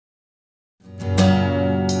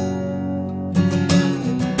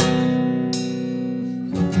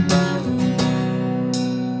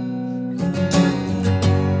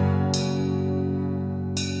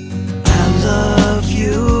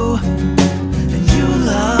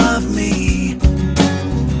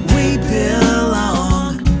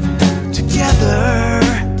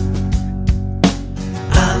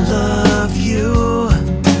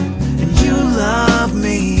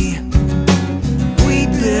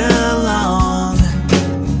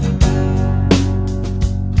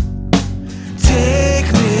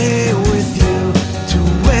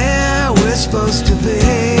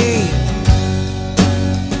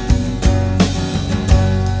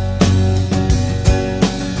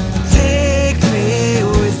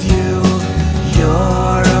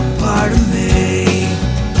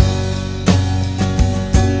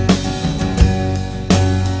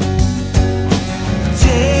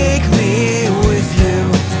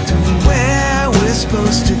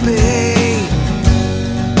supposed to be.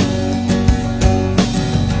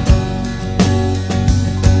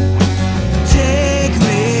 Take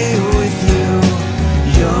me with you,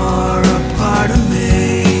 you're a part of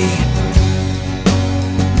me.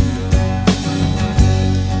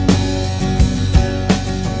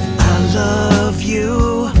 I love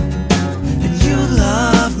you, and you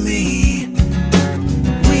love me.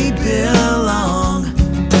 We belong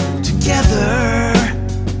together.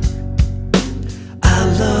 I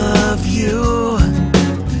love you,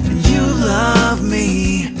 and you love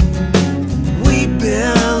me. We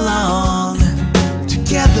belong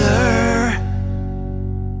together.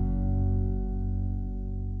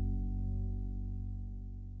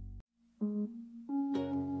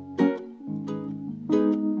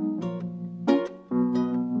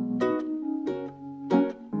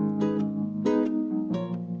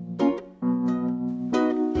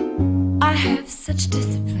 I have such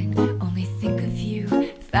discipline, only think of you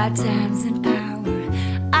 5 times an hour.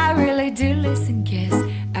 I really do listen, guess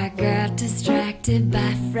I got distracted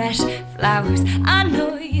by fresh flowers. I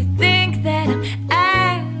know you think that I'm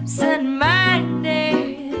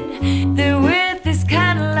absent-minded, that with this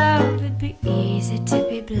kind of love it'd be easy to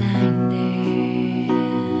be blinded.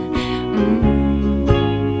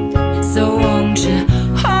 So won't you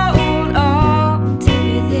hold on to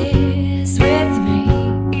this with me?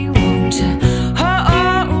 Won't you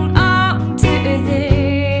hold on to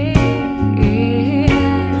this?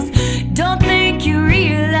 Don't think you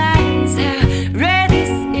realize how rare this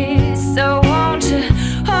is. So won't you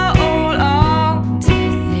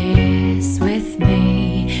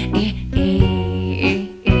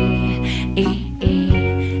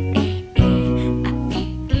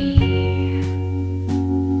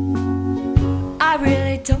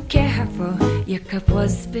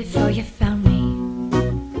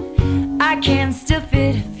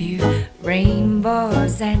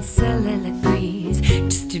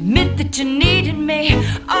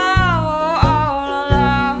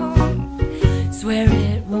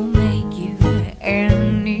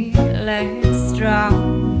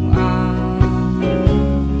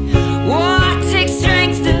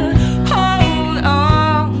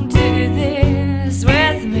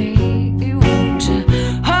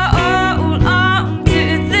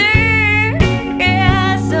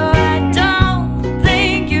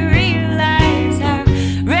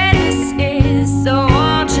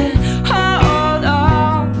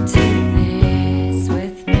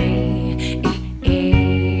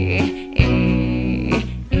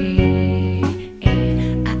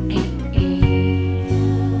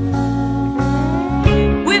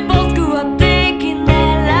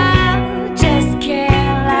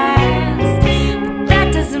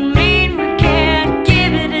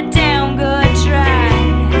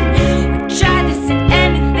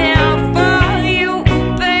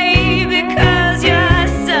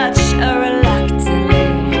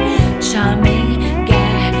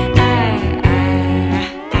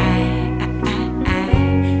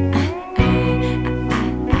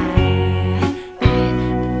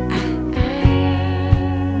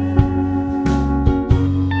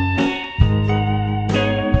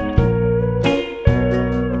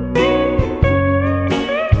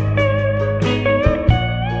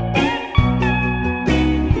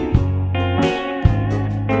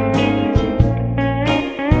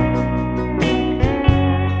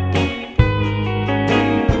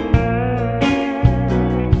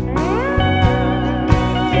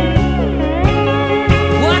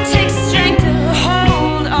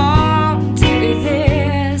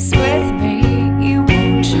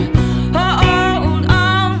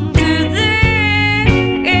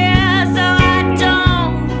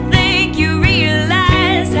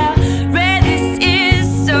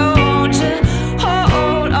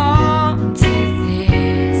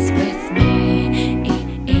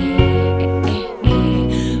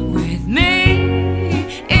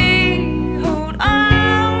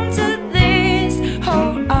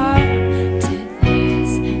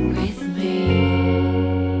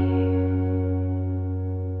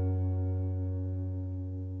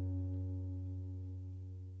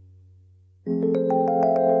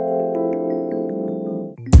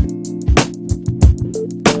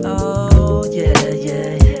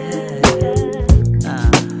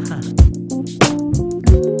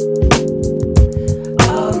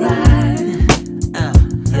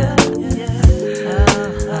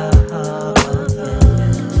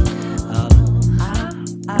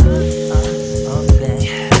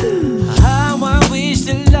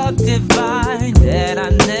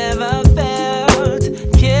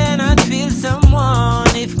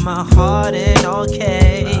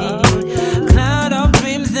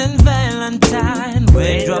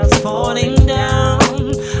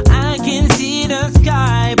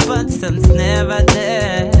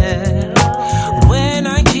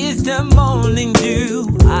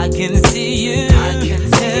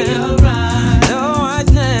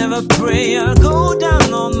pray or go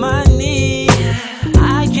down on my knees.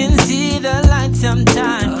 I can see the light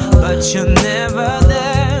sometimes, but you're never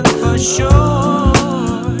there for sure.